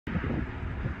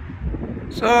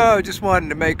So I just wanted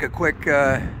to make a quick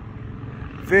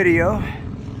video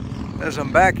as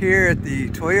I'm back here at the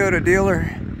Toyota dealer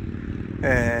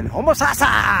in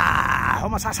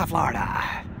Homosassa,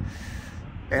 Florida.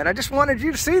 And I just wanted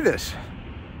you to see this.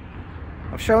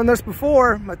 I've shown this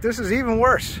before, but this is even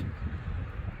worse.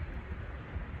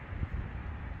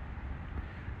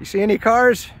 You see any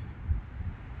cars?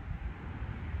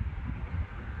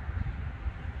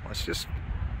 Let's just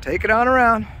take it on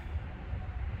around.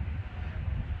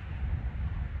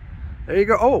 There you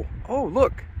go. Oh,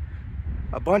 look.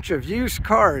 A bunch of used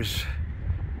cars.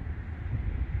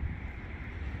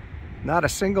 Not a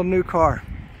single new car.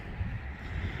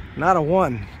 Not a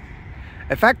one.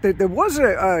 In fact, there was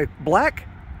a black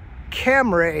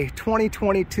Camry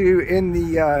 2022 in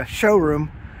the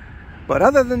showroom. But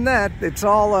other than that, it's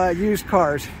all used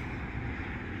cars.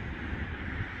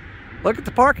 Look at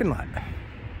the parking lot.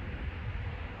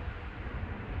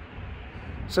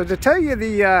 So to tell you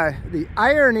the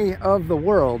irony of the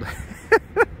world,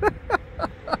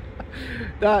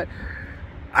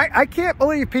 I can't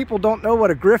believe people don't know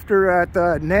what a grifter at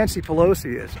Nancy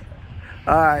Pelosi is.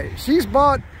 She's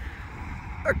bought,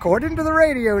 according to the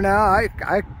radio now,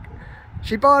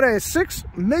 she bought a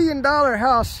 $6 million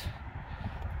house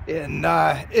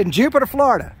in Jupiter,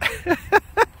 Florida.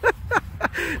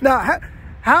 Now,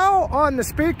 how on the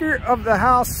Speaker of the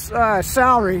House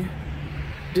salary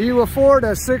do you afford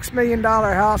a $6 million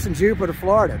house in Jupiter,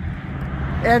 Florida?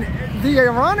 And the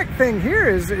ironic thing here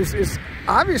is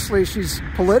obviously she's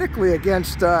politically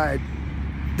against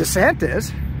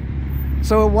DeSantis.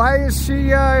 So why does she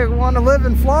want to live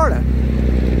in Florida?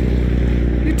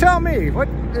 You tell me. What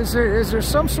is there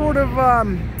some sort of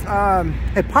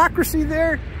hypocrisy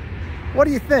there? What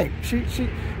do you think? She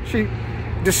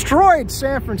destroyed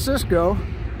San Francisco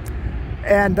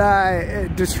and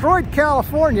destroyed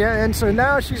California, and so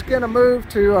now she's going to move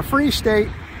to a free state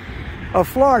of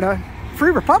Florida,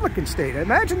 free Republican state.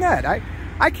 Imagine that.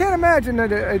 I can't imagine that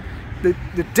the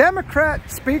Democrat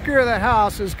Speaker of the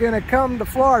House is going to come to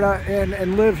Florida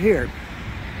and live here.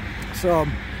 So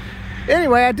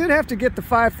anyway, I did have to get the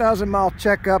 5,000-mile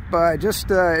checkup.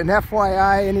 Just an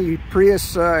FYI, any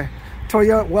Prius,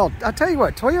 Toyota. Well, I'll tell you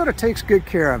what, Toyota takes good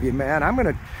care of you, man. I'm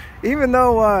gonna, even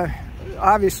though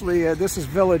obviously this is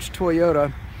Village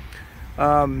Toyota,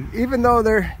 even though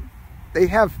they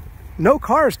have no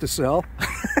cars to sell,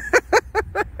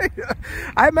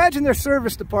 I imagine their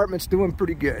service department's doing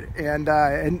pretty good, and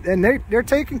they're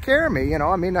taking care of me. You know,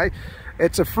 I mean,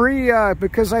 it's a free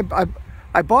because I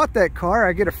bought that car.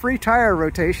 I get a free tire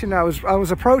rotation. I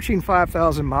was approaching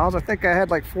 5,000 miles. I think I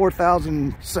had like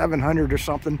 4,700 or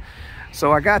something.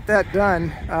 So I got that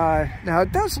done. Now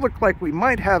it does look like we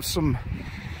might have some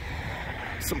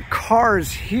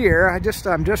cars here.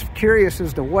 I'm just curious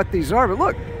as to what these are.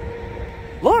 But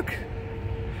look,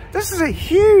 this is a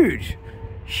huge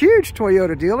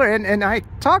Toyota dealer. And I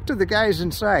talked to the guys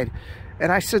inside,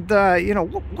 and I said, you know,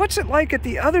 what's it like at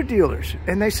the other dealers?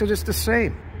 And they said it's the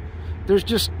same. There's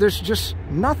just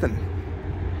nothing.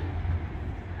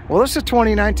 Well, this is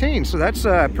 2019, so that's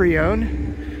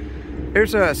pre-owned.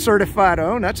 There's a certified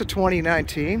owned. That's a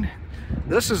 2019.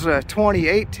 This is a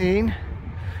 2018.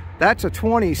 That's a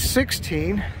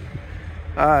 2016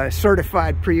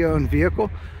 certified pre-owned vehicle.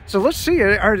 So let's see,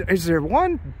 is there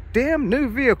one damn new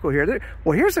vehicle here?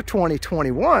 Well, here's a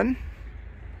 2021.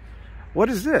 What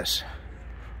is this?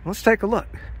 Let's take a look.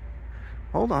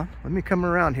 Hold on, let me come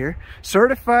around here.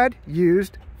 Certified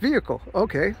used vehicle.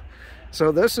 Okay,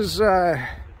 so this is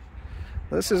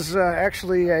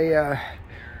actually a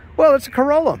well, it's a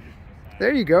Corolla.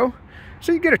 There you go.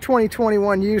 So you get a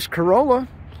 2021 used Corolla.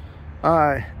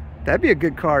 That'd be a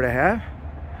good car to have.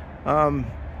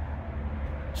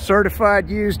 Certified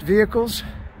used vehicles.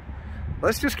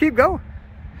 Let's just keep going.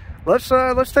 Let's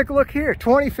take a look here.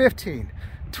 2015,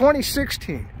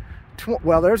 2016.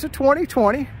 Well, there's a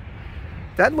 2020.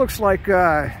 That looks like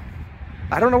I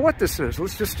don't know what this is.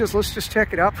 Let's just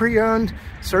check it out. Pre-owned,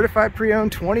 certified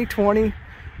pre-owned 2020.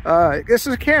 This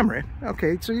is a Camry.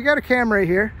 Okay, so you got a Camry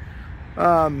here.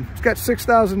 It's got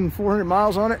 6,400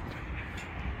 miles on it.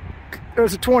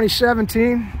 There's a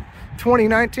 2017,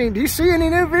 2019. Do you see any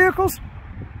new vehicles?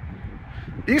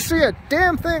 Do you see a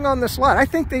damn thing on this lot? I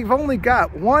think they've only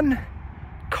got one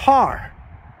car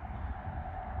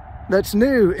that's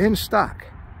new in stock.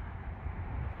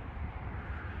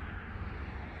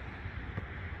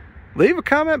 Leave a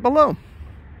comment below.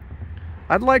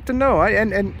 I'd like to know.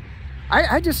 The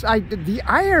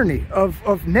irony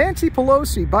of Nancy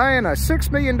Pelosi buying a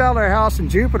 $6 million house in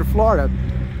Jupiter, Florida.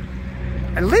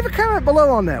 And leave a comment below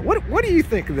on that. What do you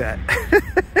think of that?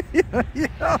 You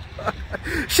know,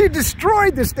 She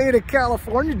destroyed the state of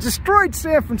California, destroyed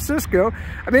San Francisco.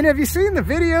 I mean, have you seen the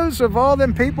videos of all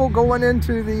them people going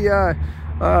into the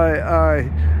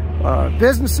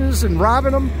businesses and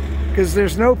robbing them? Because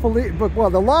there's no police, but well,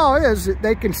 the law is that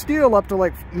they can steal up to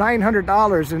like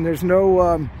 $900 and there's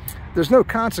no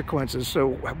consequences. So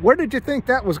where did you think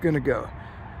that was going to go,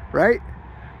 right?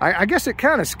 I guess it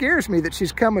kind of scares me that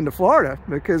she's coming to Florida,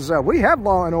 because we have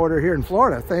law and order here in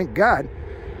Florida, thank God.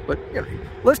 But you know,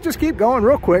 let's just keep going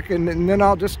real quick, and then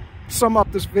I'll just sum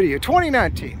up this video.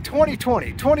 2019,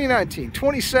 2020, 2019,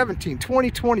 2017,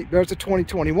 2020, there's a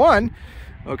 2021.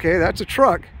 Okay, that's a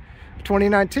truck.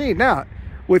 2019. Now,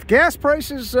 with gas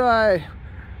prices,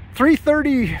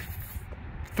 330,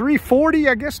 340,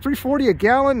 I guess, 340 a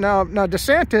gallon. Now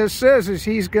DeSantis says is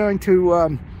he's going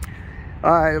to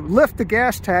lift the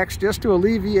gas tax just to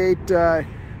alleviate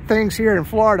things here in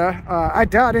Florida. I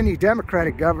doubt any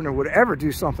Democratic governor would ever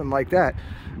do something like that.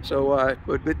 So,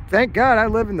 but thank God I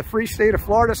live in the free state of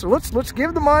Florida. So let's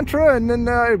give the mantra, and then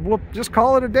we'll just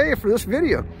call it a day for this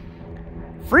video.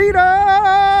 Freedom,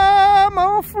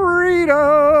 oh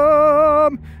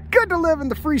freedom. Good to live in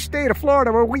the free state of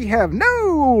Florida, where we have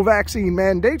no vaccine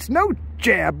mandates, no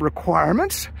jab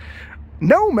requirements,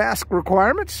 no mask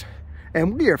requirements,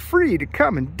 and we are free to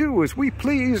come and do as we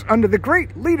please under the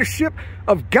great leadership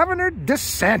of Governor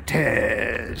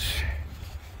DeSantis.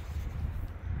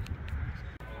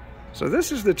 So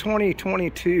this is the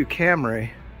 2022 Camry.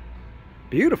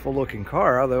 Beautiful looking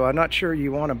car, although I'm not sure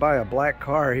you want to buy a black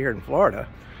car here in Florida.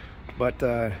 But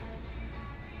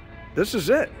this is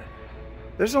it.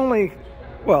 There's only,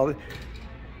 well,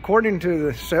 according to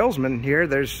the salesman here,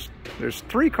 there's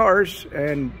 3 cars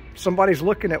and somebody's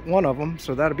looking at one of them,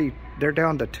 so they're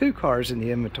down to 2 cars in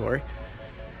the inventory.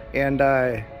 And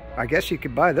I guess you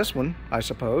could buy this one, I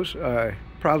suppose.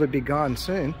 Probably be gone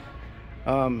soon.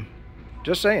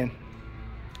 Just saying.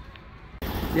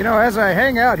 You know, as I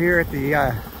hang out here at the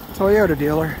Toyota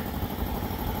dealer,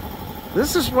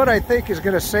 this is what I think is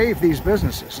going to save these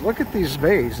businesses. Look at these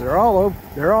bays. They're all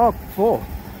full.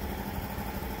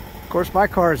 Of course, my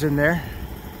car's in there.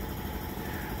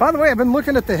 By the way, I've been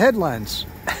looking at the headlines.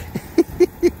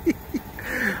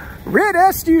 Red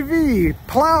SUV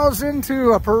plows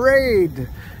into a parade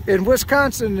in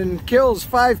Wisconsin and kills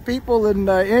 5 people and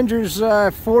injures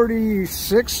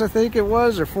 46, I think it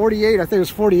was, or 48. I think it was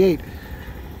 48.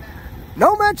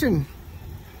 No mention.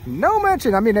 No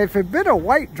mention. I mean, if it had been a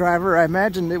white driver, I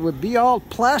imagine it would be all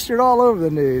plastered all over the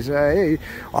news. Hey,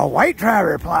 a white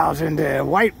driver plows into a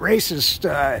white racist,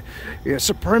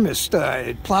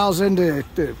 supremacist, plows into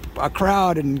a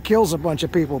crowd and kills a bunch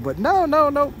of people. But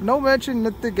no mention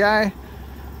that the guy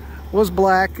was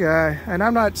black. And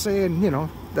I'm not saying, you know,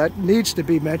 that needs to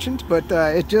be mentioned, but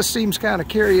it just seems kind of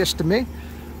curious to me.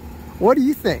 What do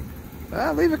you think?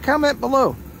 Leave a comment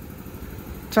below.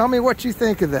 Tell me what you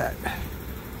think of that.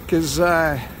 Because,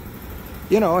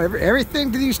 you know,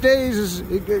 everything these days, is,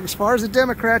 as far as the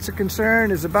Democrats are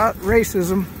concerned, is about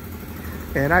racism.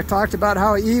 And I talked about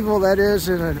how evil that is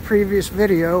in a previous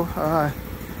video,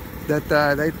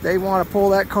 that they want to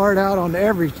pull that card out on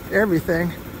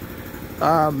everything.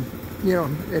 You know,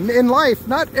 in life,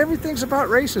 not everything's about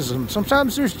racism.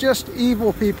 Sometimes there's just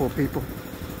evil people,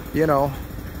 you know,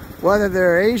 whether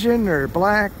they're Asian or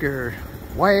black or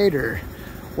white or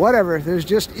whatever. There's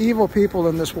just evil people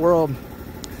in this world,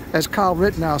 as Kyle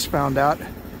Rittenhouse found out.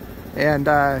 And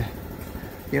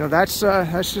you know, that's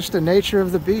just the nature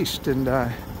of the beast. And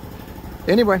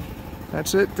anyway,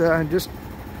 that's it.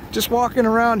 Just walking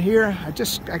around here, I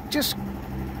just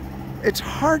it's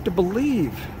hard to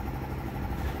believe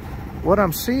what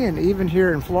I'm seeing even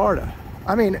here in Florida.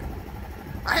 I mean,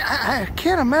 I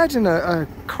can't imagine a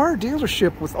car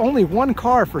dealership with only 1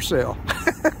 car for sale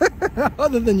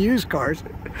other than used cars.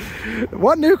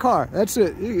 1 new car, that's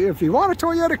it. If you want a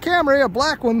Toyota Camry, a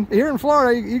black one, here in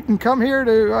Florida, you can come here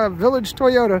to Village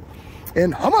Toyota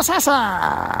in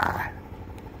Homosassa.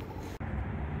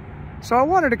 So I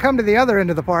wanted to come to the other end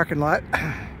of the parking lot.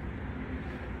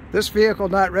 This vehicle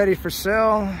not ready for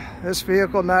sale. This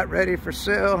vehicle not ready for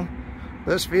sale.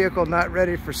 This vehicle not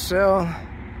ready for sale.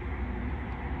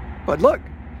 But look.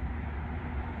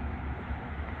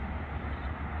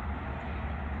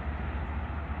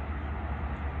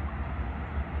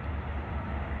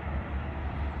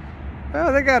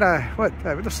 Oh, they got a, what?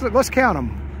 Let's count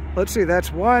them. Let's see,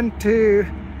 that's 1, 2,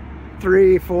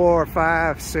 3, 4,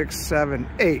 5, 6, 7,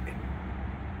 8.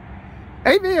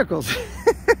 8 vehicles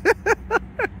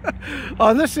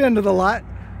on this end of the lot.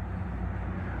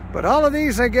 But all of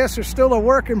these, I guess, are still a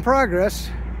work in progress.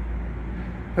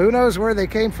 Who knows where they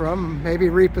came from? Maybe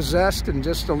repossessed and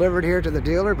just delivered here to the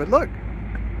dealer. But look,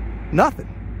 nothing.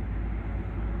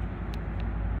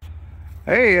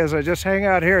 Hey, as I just hang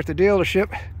out here at the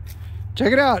dealership,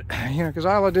 check it out. You know, because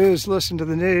all I do is listen to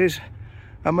the news.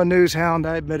 I'm a news hound,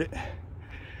 I admit it.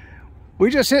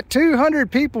 We just hit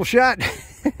 200 people shot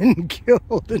and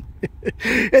killed in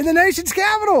the nation's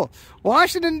capital.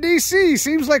 Washington, D.C.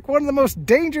 seems like one of the most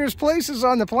dangerous places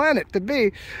on the planet to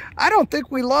be. I don't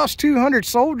think we lost 200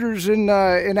 soldiers in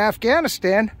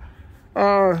Afghanistan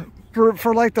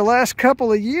for like the last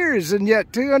couple of years, and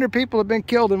yet 200 people have been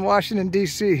killed in Washington,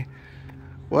 D.C.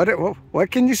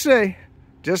 What can you say?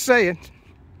 Just saying.